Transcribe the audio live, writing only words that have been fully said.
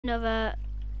another,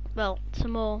 well,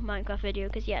 some more Minecraft video,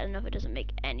 because yet another doesn't make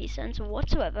any sense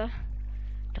whatsoever.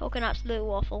 Talking absolute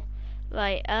waffle.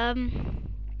 Right,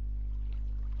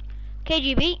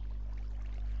 KGB,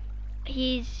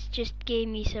 he's just gave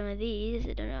me some of these.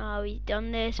 I don't know how he's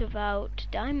done this without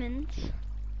diamonds.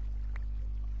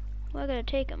 We're gonna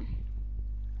take them.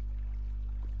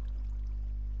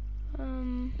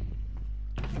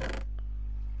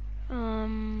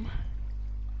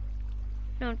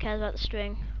 No one cares about the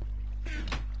string.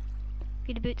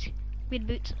 Read the boots. Read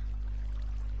the boots.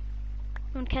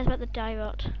 No one cares about the dye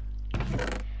rot.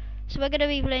 So we're gonna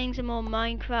be playing some more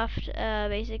Minecraft,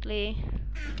 basically.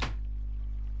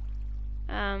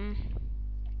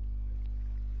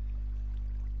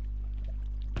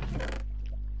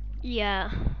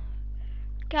 Yeah.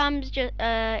 Cam's just,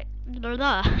 blah,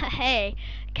 blah. Hey,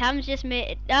 Cam's just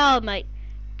made, oh my,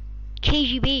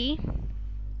 KGB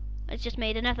has just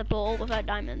made another ball without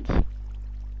diamonds.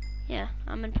 Yeah,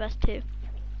 I'm impressed too.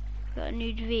 Got a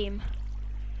new dream.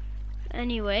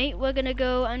 Anyway, we're gonna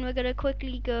go and we're gonna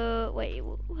quickly go, wait,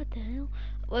 what the hell?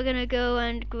 We're gonna go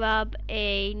and grab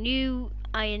a new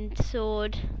iron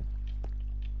sword.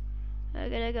 We're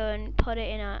gonna go and put it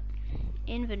in our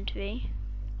inventory.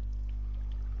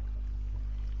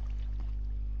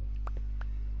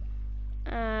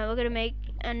 We're gonna make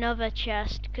another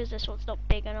chest because this one's not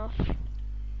big enough.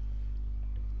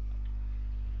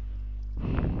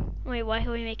 Wait, why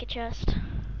can we make a chest?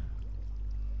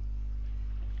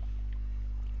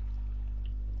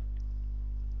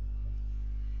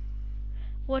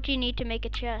 What do you need to make a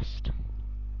chest?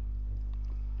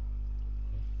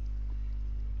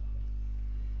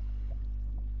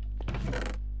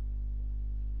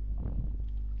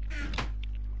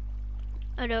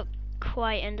 I don't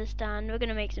quite understand. We're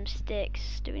gonna make some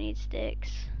sticks. Do we need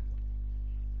sticks?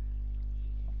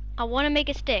 I want to make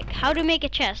a stick. How do we make a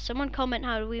chest? Someone comment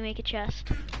how do we make a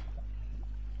chest.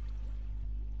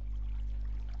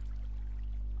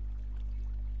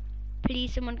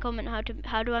 Please someone comment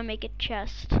how do I make a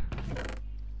chest.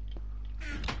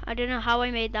 I don't know how I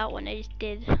made that one, I just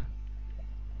did.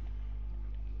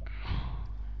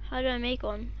 How do I make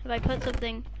one? If I put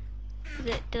something,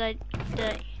 did I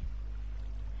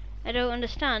I don't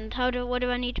understand. What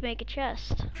do I need to make a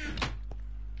chest?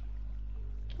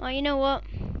 Oh, you know what?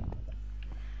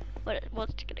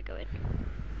 What's gonna go in?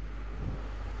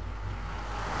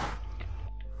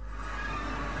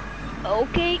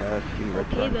 Okay.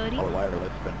 Okay, buddy.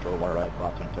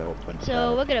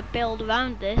 So we're gonna build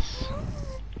around this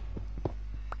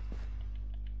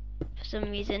for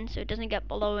some reason, so it doesn't get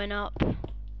blowing up.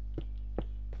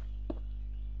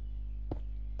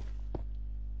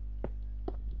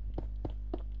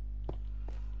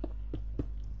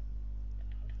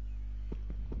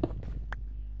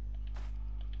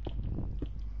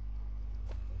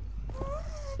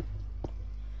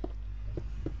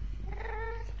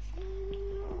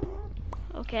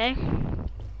 Okay.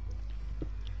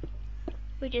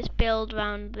 We just build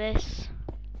around this.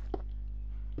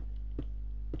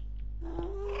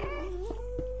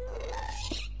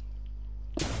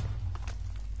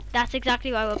 That's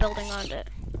exactly why we're building around it.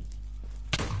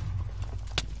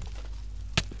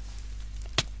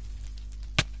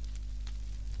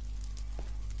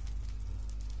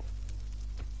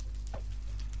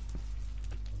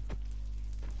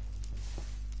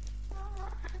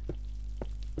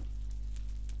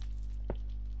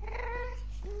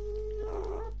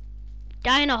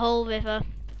 Die in a hole with her.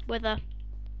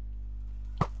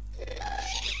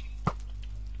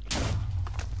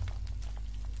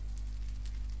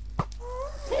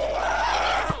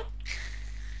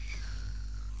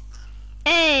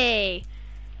 Hey!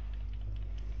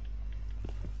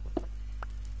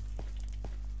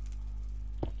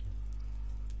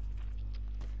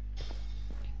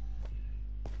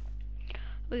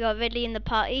 We got Ridley in the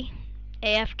party.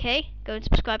 AFK. Go and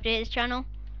subscribe to his channel.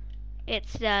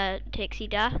 It's Tixie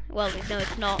Da. Well, no,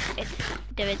 it's not. It's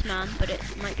There Is Man, but it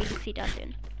might be Tixie Da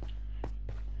soon.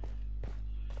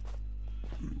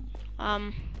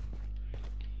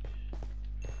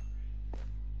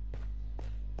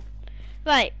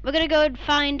 Right, we're gonna go and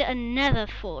find another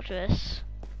fortress.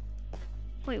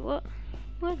 Wait, what?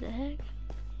 What the heck?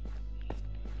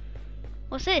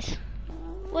 What's this?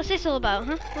 What's this all about,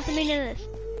 huh? What's the meaning of this?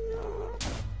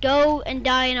 Go and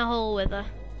die in a hole with her.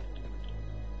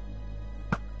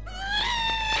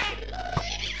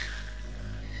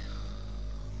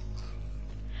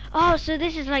 Oh, so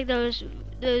this is like those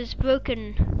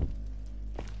broken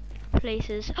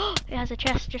places. Oh, it has a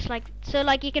chest just like, so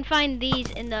like you can find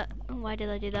these in the, oh, why did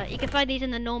I do that? You can find these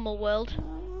in the normal world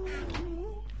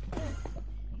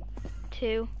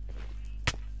too.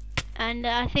 And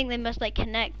I think they must like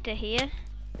connect to here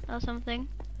or something.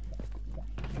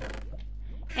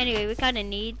 Anyway, we kind of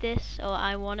need this, or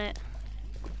I want it.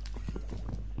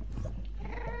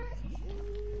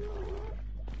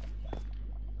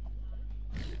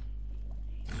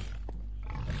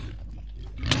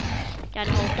 Down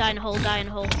a hole, down a hole, down a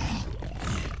hole.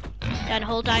 Down a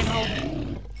hole, down a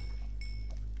hole.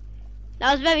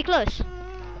 That was very close.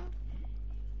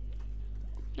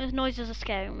 Those noises are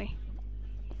scaring me.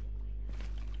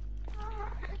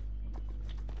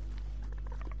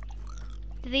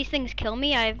 Do these things kill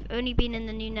me? I've only been in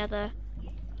the new nether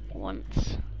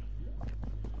once.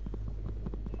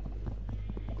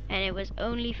 And it was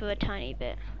only for a tiny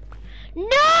bit. No!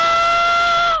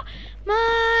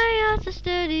 My heart's a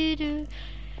steady do.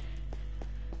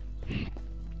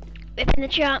 Rip in the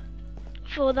chat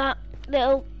for that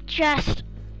little chest.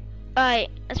 Alright,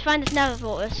 let's find this nether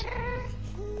fortress.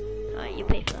 Alright, you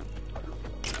pay for that.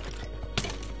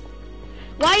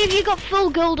 Why have you got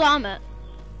full gold armor?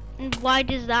 And why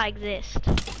does that exist?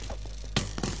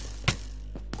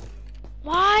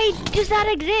 Why does that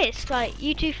exist? Like,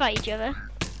 you two fight each other.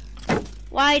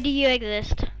 Why do you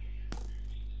exist?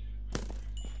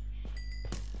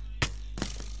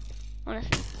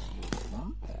 Honestly.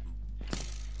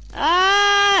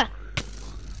 Ah!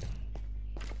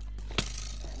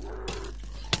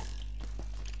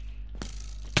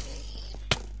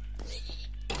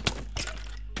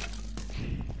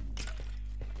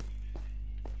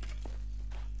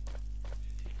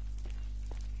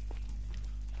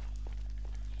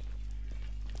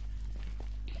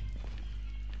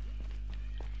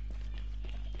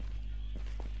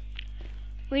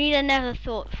 We need a nether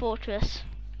fortress.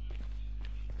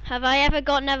 Have I ever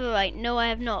got netherite? No, I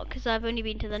have not, because I've only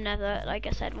been to the nether, like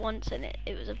I said, once, and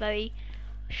it was a very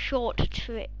short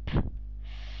trip.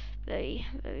 Very,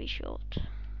 very short.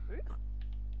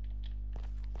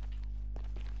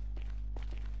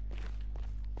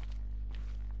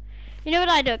 You know what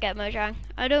I don't get, Mojang?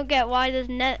 I don't get why there's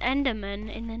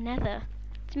endermen in the nether.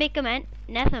 Let's make them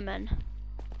nethermen.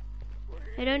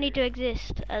 They don't need to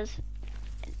exist as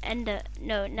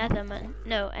netherman.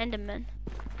 No, enderman.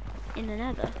 In the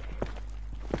nether.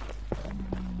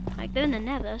 Like, they're in the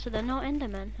nether, so they're not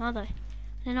endermen, are they?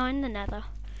 They're not in the nether.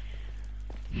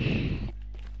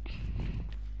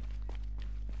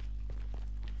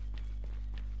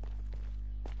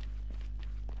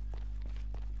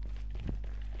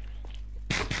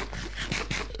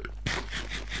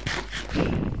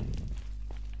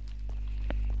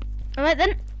 Alright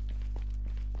then.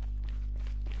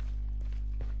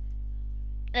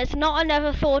 There's not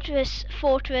another fortress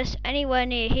anywhere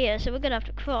near here, so we're gonna have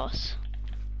to cross.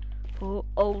 Oh,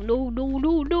 oh no, no,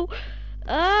 no, no.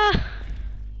 Ah!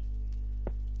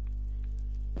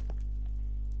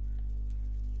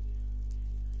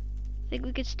 Think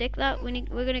we could stick that?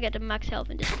 We're gonna get to max health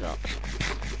and just drop.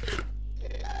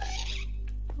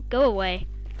 Go away.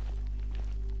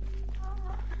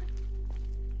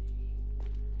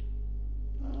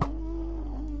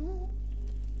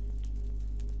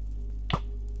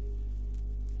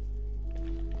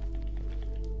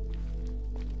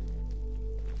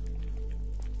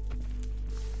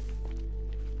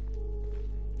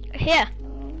 Here,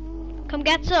 come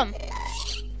get some.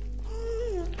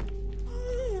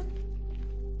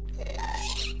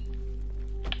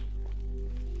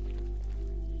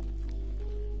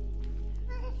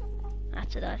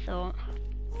 That's what I thought.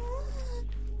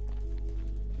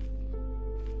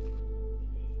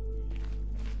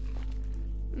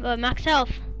 Well, max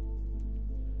health.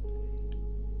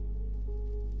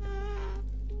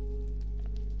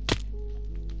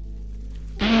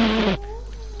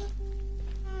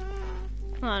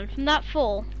 Come on, from that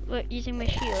fall, using my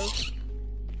shield,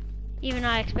 even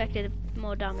I expected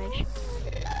more damage.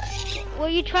 Were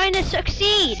you trying to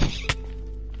succeed?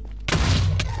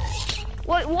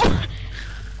 What?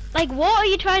 Like, what are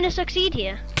you trying to succeed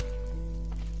here?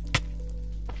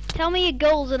 Tell me your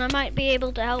goals and I might be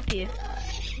able to help you.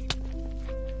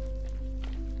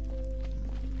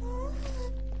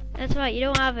 That's right, you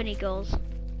don't have any goals.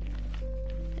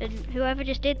 And whoever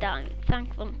just did that,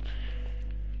 thank them.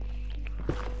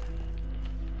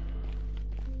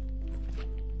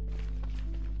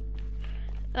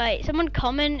 Right, someone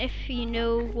comment if you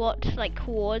know what like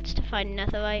coords to find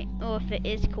netherite, or if it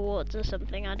is coords or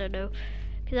something, I don't know.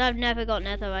 Because I've never got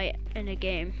netherite in a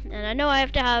game. And I know I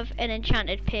have to have an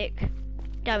enchanted pick,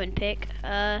 diamond pick,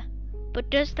 but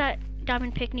does that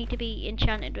diamond pick need to be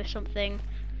enchanted with something?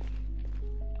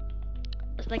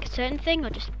 Like a certain thing or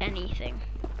just anything?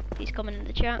 Please comment in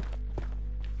the chat.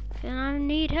 And I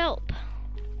need help.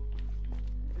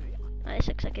 This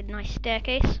looks like a nice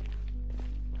staircase.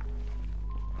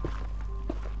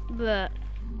 But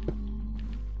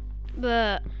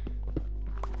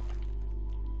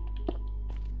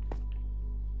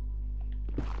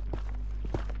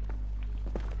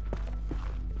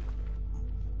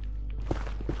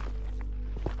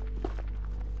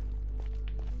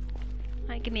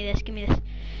Alright, give me this, give me this.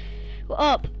 We're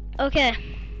up. Okay.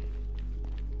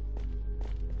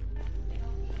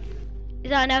 Is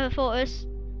that another fortress?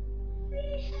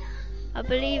 I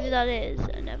believe that is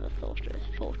another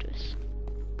fortress.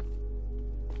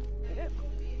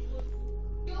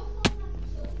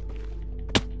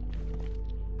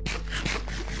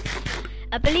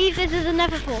 I believe this is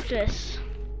another fortress,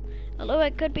 although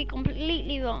I could be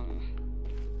completely wrong.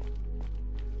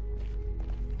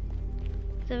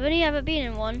 So I've only ever been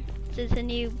in one since the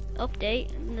new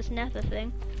update and this nether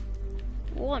thing.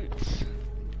 Once.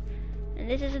 And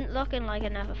this isn't looking like a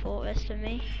nether fortress to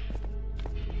me.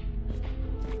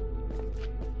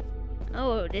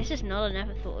 Oh, this is not a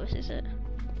nether fortress, is it?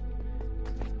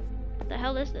 What the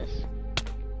hell is this?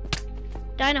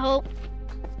 Die in a hole.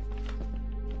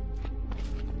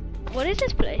 What is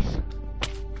this place?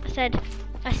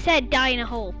 I said die in a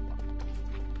hole.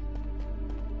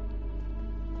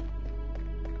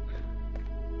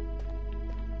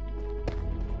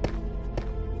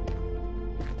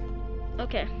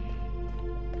 Okay.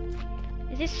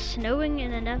 Is this snowing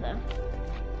in the nether?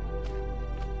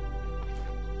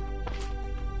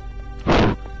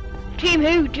 Dream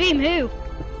who? Dream who?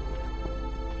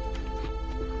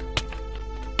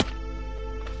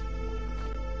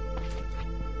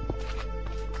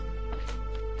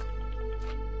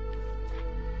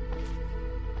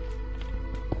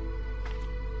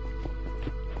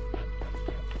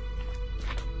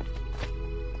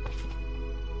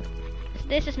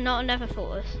 This is not another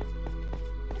fortress.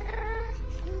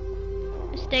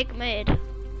 Mistake made.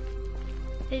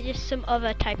 It's just some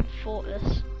other type of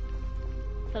fortress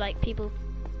for like people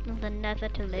in the nether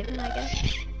to live in, I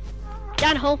guess. Die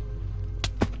in a hole.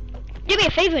 Do me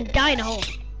a favor and die in a hole.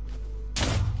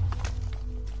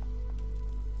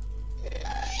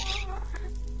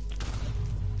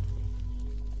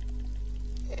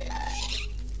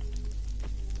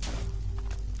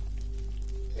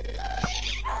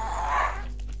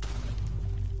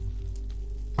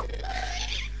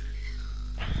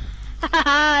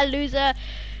 Haha, loser.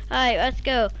 Alright, let's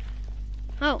go.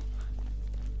 Oh.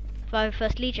 Fire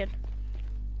First Legion.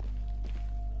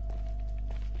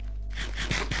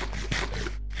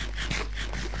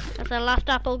 That's the last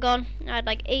apple gone. I had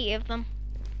like 8 of them.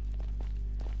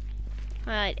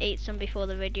 I ate some before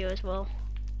the video as well.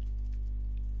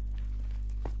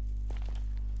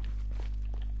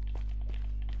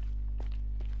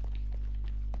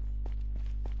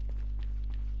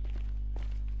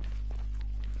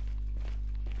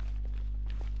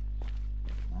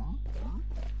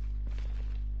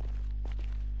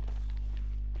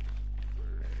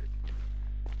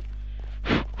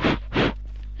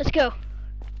 Let's go.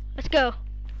 Let's go.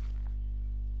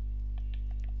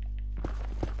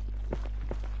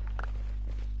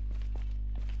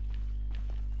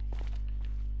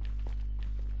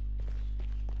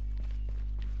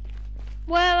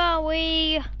 Where are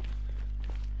we?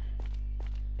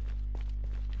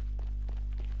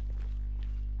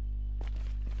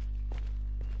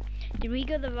 Did we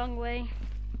go the wrong way?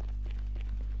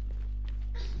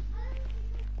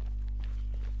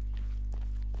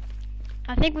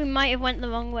 I think we might have went the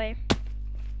wrong way.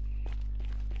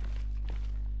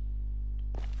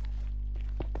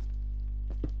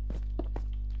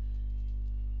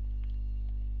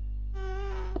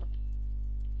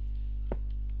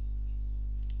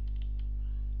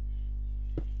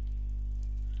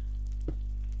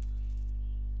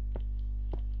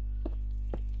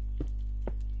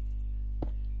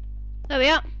 There we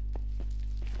are.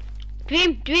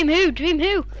 Dream who? Dream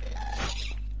who?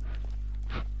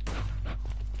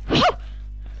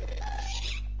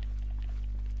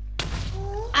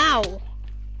 Ow.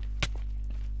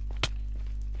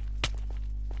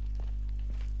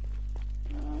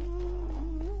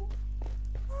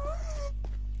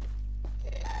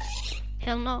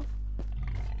 Hell no.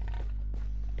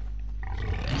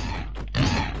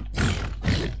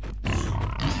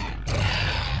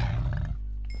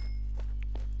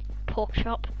 Pork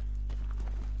chop.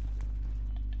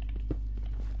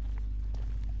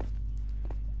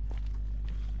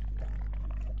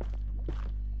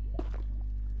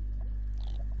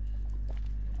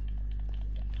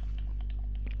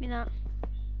 Give me that.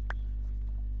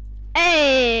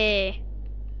 Hey!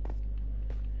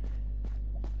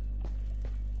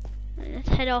 Let's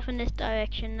head off in this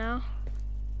direction now.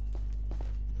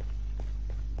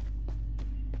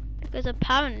 Because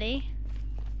apparently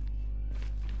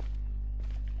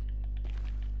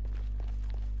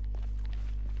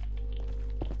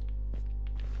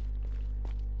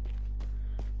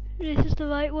This is the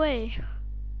right way.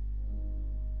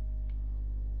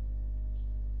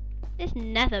 This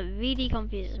nether really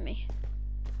confuses me.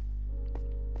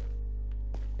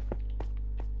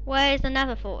 Where is the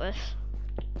nether fortress?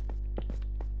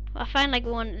 I find like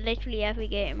one literally every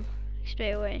game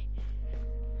straight away.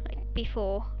 Like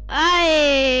before.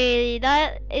 Aye,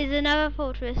 that is another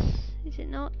fortress. Is it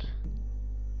not?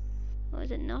 Or is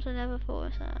it not another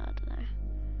fortress? I don't know.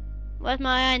 Where's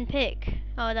my iron pick?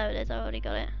 Oh, there it is. I already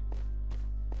got it.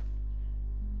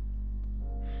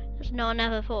 It's not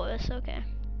another fortress. Okay.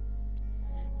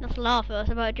 That's lava. I was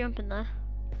about to jump in there.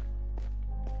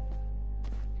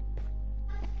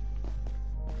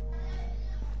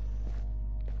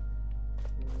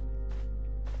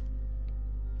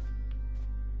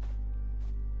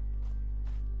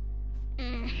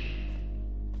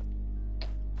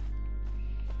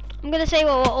 I'm gonna say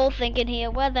what we're all thinking here.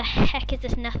 Where the heck is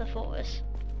this nether fortress?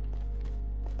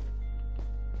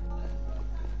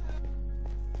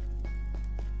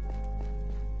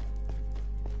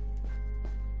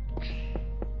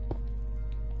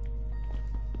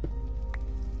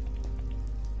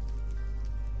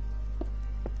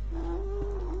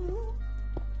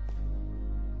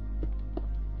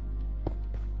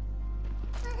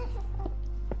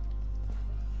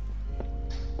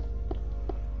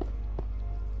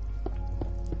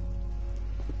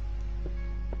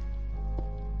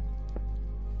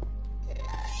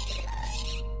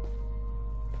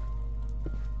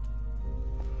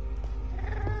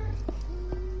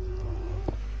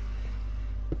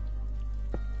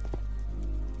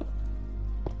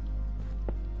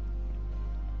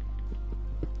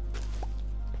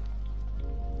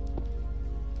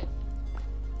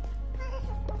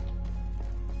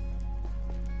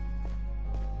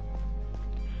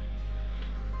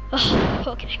 Oh,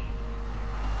 okay.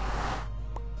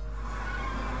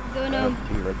 Going home.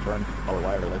 Return to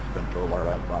wireless controller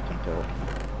at bottom two.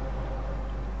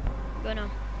 Going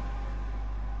home.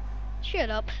 Shut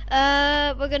up.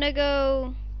 We're gonna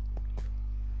go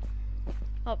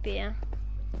up here.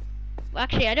 Well,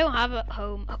 actually, I don't have a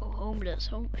home. Oh, homeless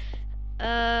home.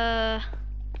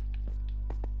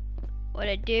 What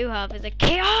I do have is a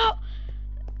key. Oh!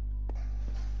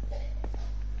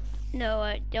 No,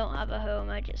 I don't have a home.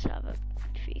 I just have a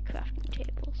few crafting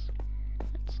tables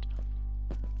and stuff.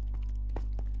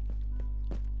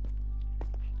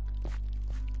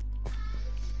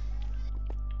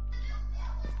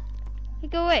 You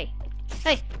go away.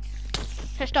 Hey,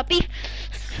 stop beef.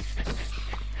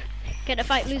 Get a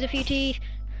fight, lose a few teeth.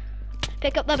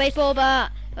 Pick up the baseball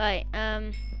bat. Right,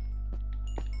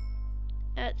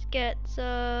 let's get some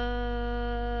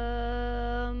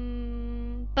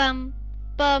bum.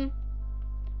 Bum,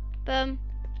 bum,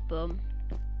 bum.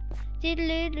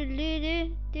 Diddly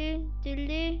diddly diddly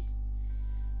diddly.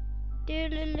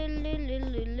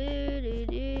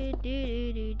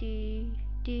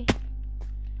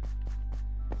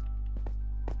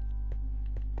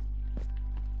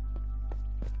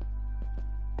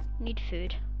 Need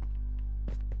food.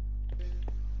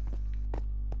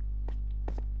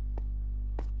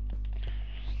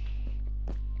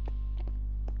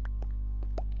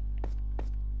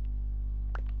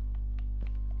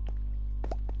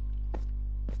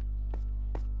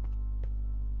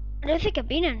 I don't think I've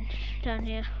been in down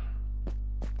here.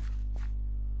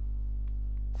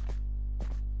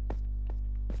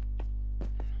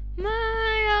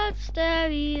 My heart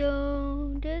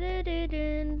stereo.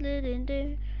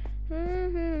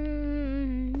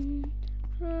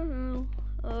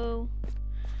 Oh,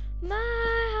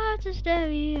 my heart's a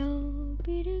stereo,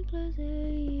 beating closer,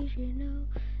 you should know.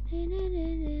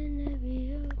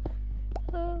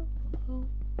 Oh, oh.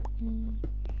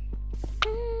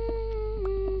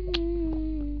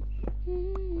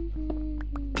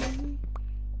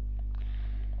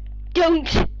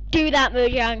 Don't do that,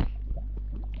 Mojang.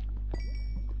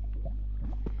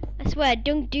 I swear,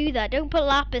 don't do that. Don't put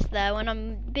lapis there when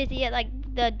I'm busy at like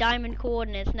the diamond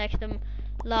coordinates next to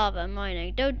lava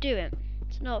mining. Don't do it.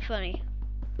 It's not funny.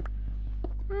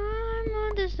 I'm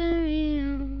on the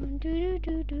stereo. Do,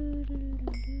 do, do, do,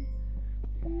 do, do.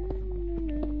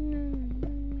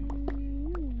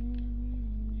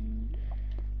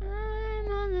 I'm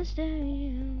on the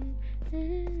stereo.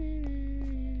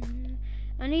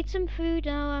 I need some food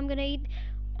now. I'm gonna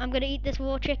eat this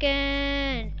raw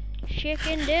chicken.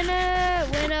 Chicken dinner.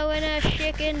 Winner, winner,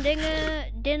 chicken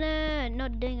dinner,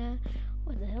 not dinger.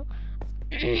 What the hell?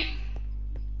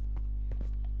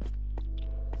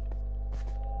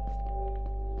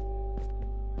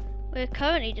 We're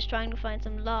currently just trying to find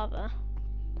some lava.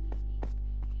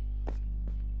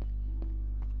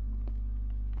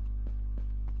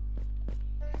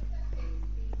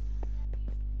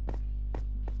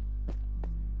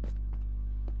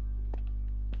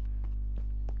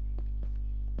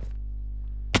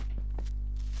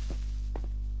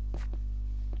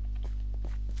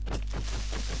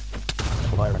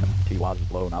 was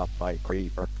blown up by a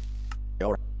creeper.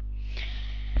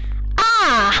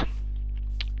 Ah!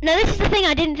 Now this is the thing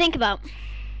I didn't think about.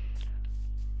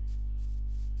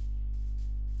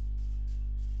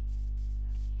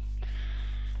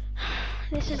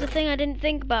 This is the thing I didn't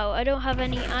think about. I don't have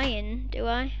any iron, do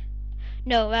I?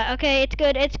 No, right, okay, it's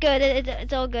good,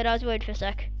 it's all good. I was worried for a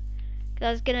sec. 'Cause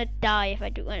I was gonna die if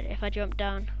I jumped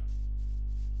down.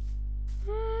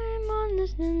 I'm on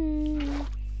this.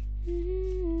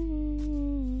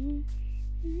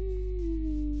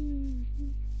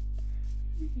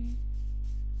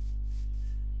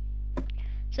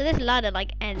 So this ladder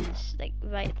like ends like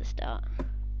right at the start.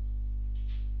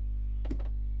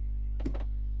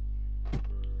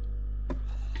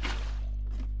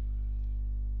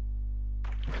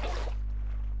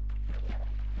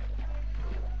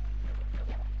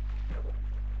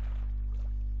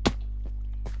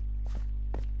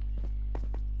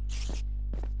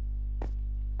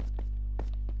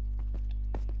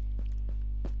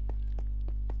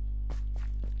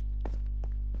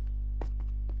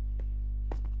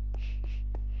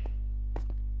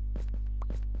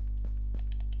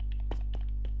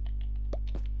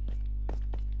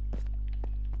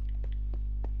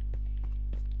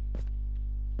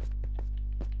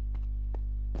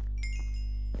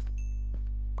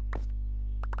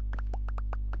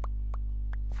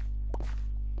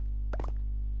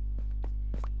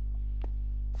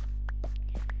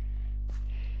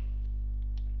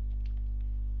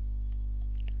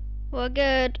 We're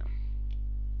good.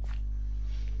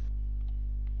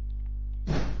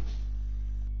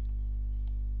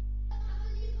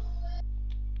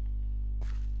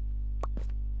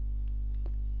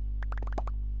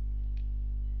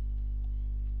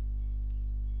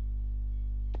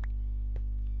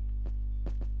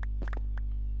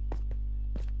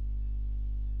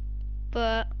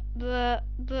 But.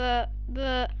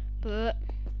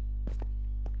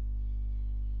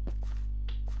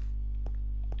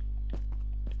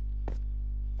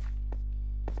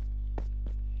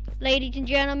 Ladies and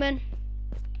gentlemen,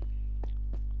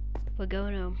 we're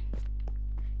going home.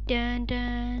 Dun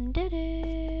dun da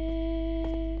da.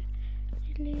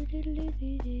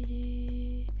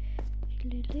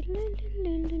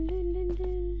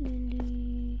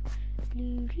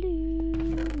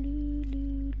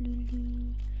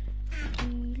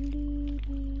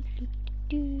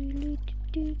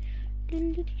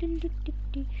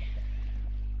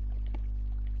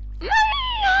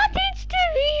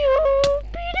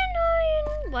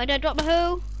 Why did I drop my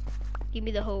hoe? Give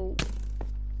me the hoe.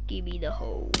 Give me the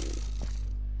hoe.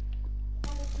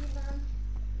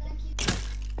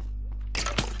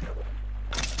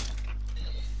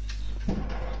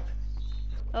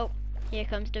 Oh, here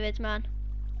comes David's man.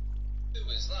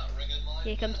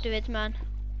 Here comes David's man.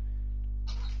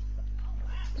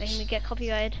 Making me get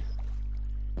copyrighted.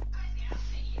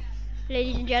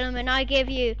 Ladies and gentlemen, I give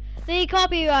you the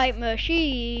copyright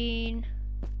machine.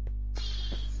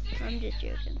 I'm just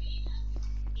joking.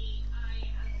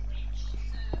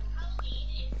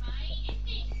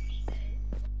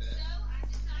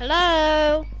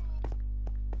 Hello?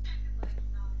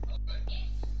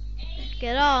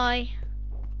 Good eye.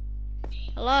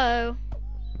 Hello?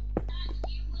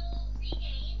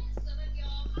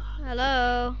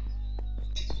 Hello?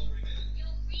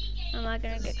 Am I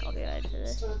gonna get copyrighted for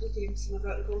this? I'm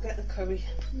about to go get the curry.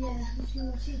 Yeah, if you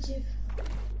watch YouTube.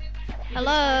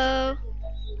 Hello?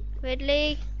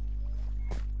 Ridley?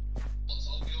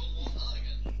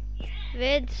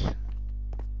 Vids?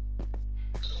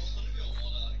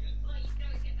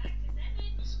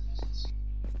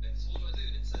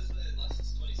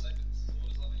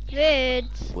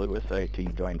 Vids? Lewis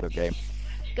 18 joined the game.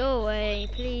 Go away,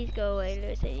 please go away,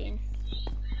 Lewis 18.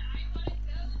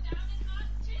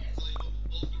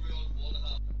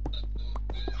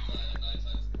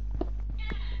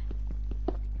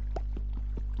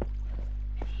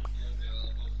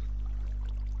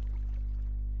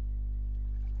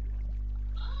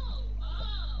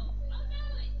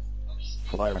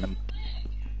 Firing him.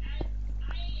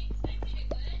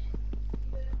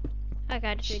 That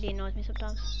guy just really annoys me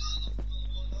sometimes.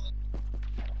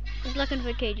 He's looking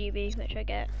for KGB, which I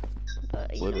get,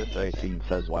 but he's Lewis 18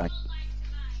 says why.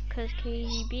 because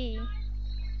KGB.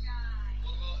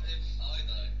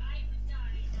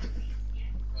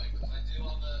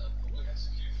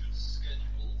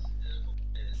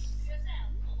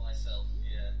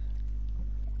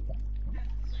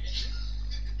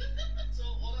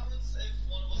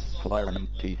 Firing him,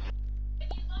 teeth.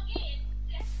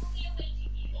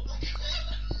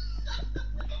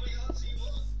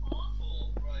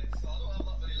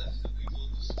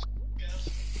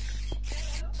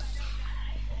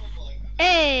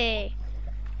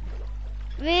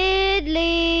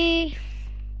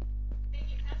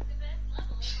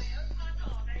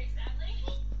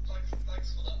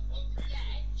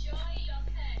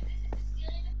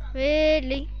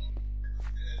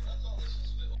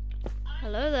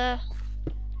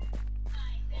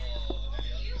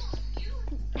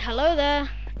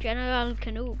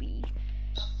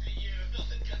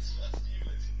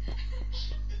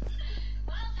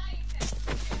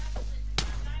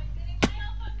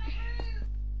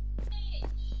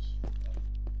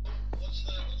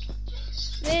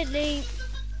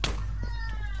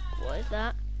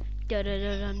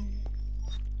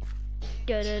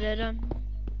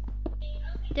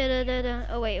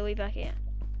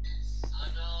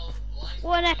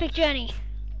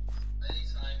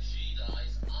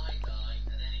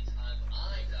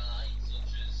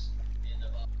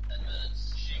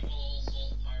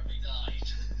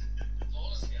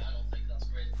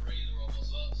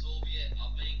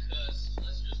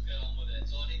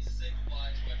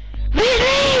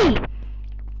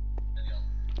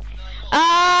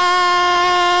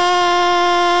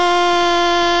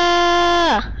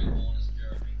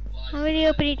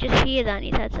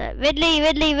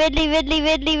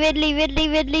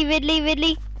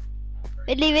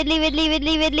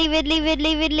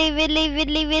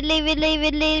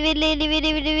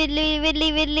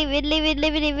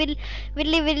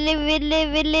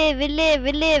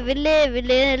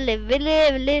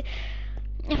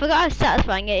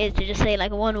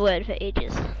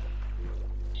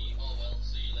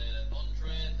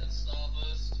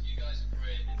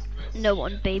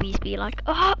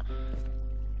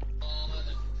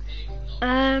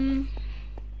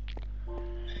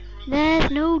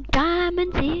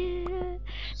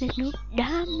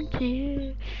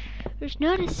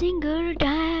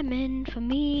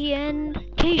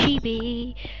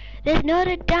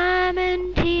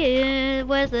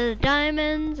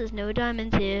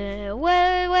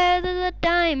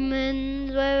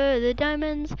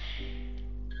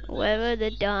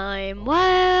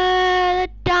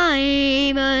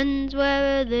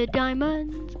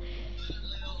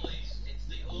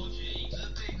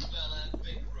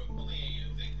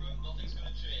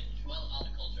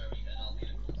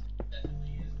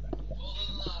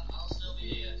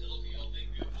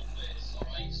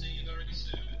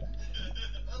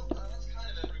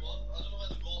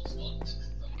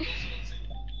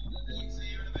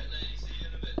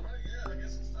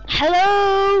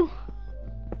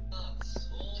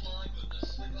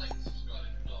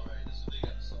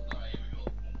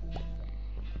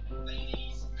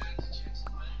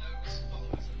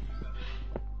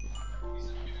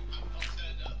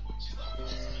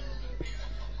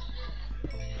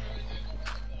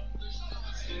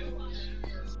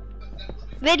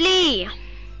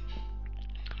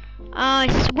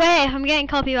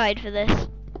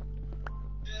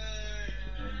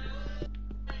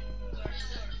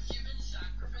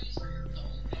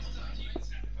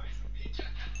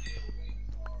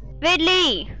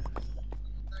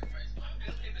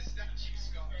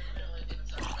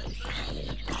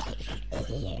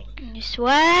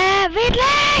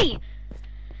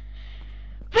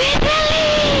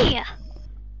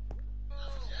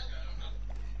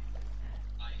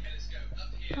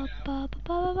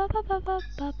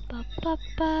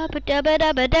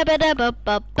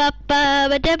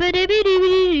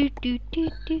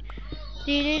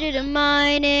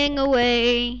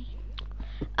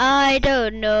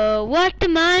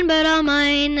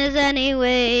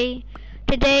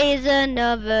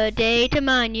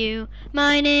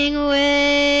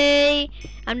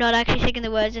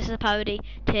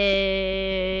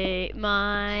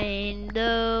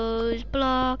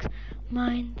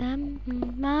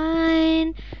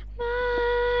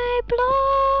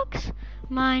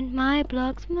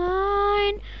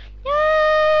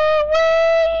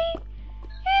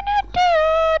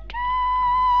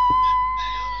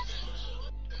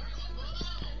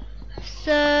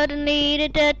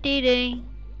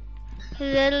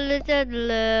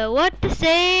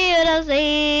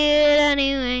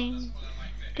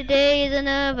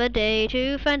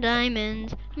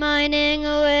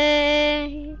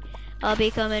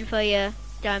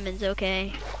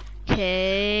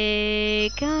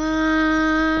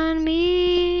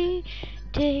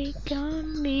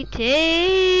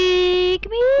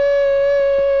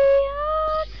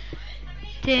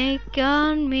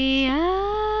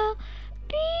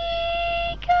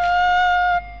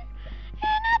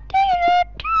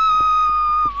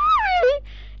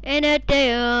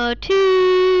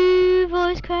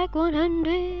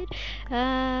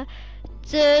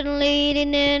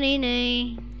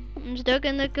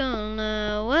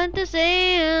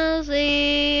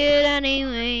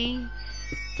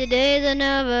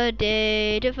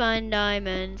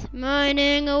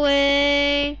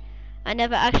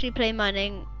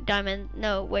 diamond.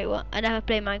 No, wait, what? I never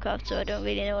played Minecraft, so I don't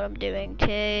really know what I'm doing.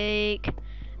 Take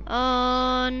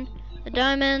on the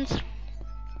diamonds.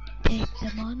 Take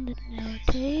them on the no,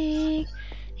 take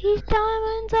these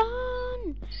diamonds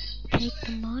on. Take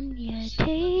them on, yeah,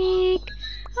 take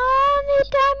on the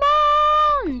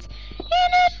diamonds in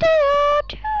a day or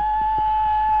two.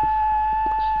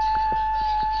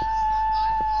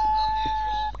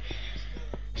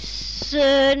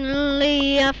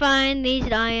 Suddenly I find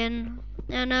these iron,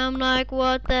 and I'm like,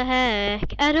 what the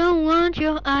heck? I don't want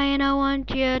your iron, I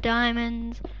want your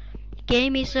diamonds.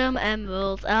 Gave me some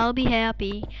emeralds, I'll be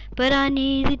happy. But I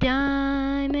need the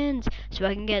diamonds so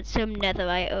I can get some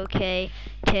netherite, okay?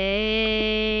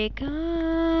 Take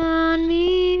on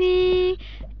me,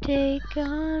 take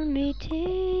on me,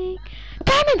 take...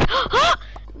 Diamonds! Oh!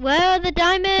 Where are the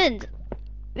diamonds?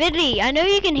 Ridley, I know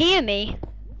you can hear me.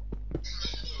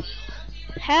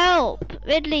 Help!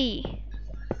 Ridley!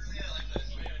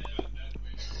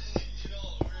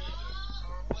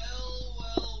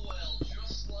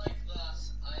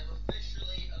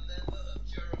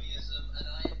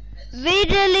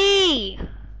 Ridley!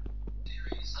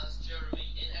 As Jeremy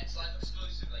in X-Life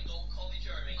exclusively. Don't call me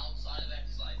Jeremy outside of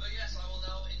X-Life. But yes, I will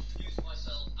now introduce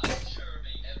myself as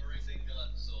Jeremy every single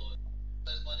episode.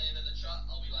 There's my name in the chat,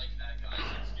 I'll be like, guys,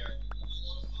 it's Jeremy. It's a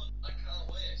lot of fun. I can't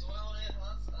wait. So well, here,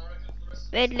 lads, I reckon for the rest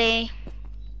of Ridley.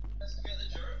 let's get the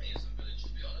Jeremyism village,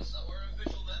 to be honest. That we're an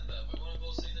official member. We want to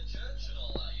go see the church and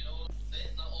all that, you know what I'm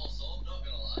saying? That also, not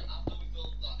gonna lie, after we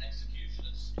filmed that execution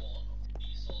at Spawn,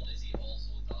 Lizzie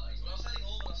also died. When I was heading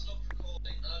home and I stopped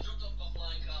recording, and I jumped off my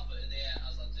flying carpet in the air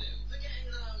as I do, forgetting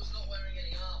that I was not wearing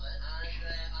any armour,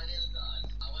 and I nearly died.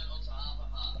 I went onto half a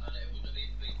heart, and it wouldn't have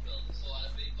even been filled, so I'd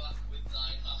have been back with 9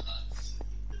 hearts.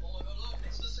 Oh my god, look,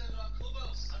 it's the 7-hour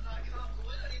clubhouse, and I can't go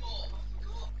in anymore. I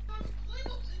forgot.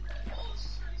 Playbook's in there. Oh, this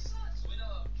is really sad. So we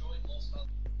now have joined most of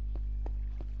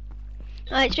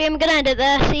Alright, stream, I'm gonna end it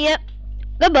there. See ya.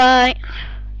 Bye bye.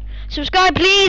 Subscribe, please.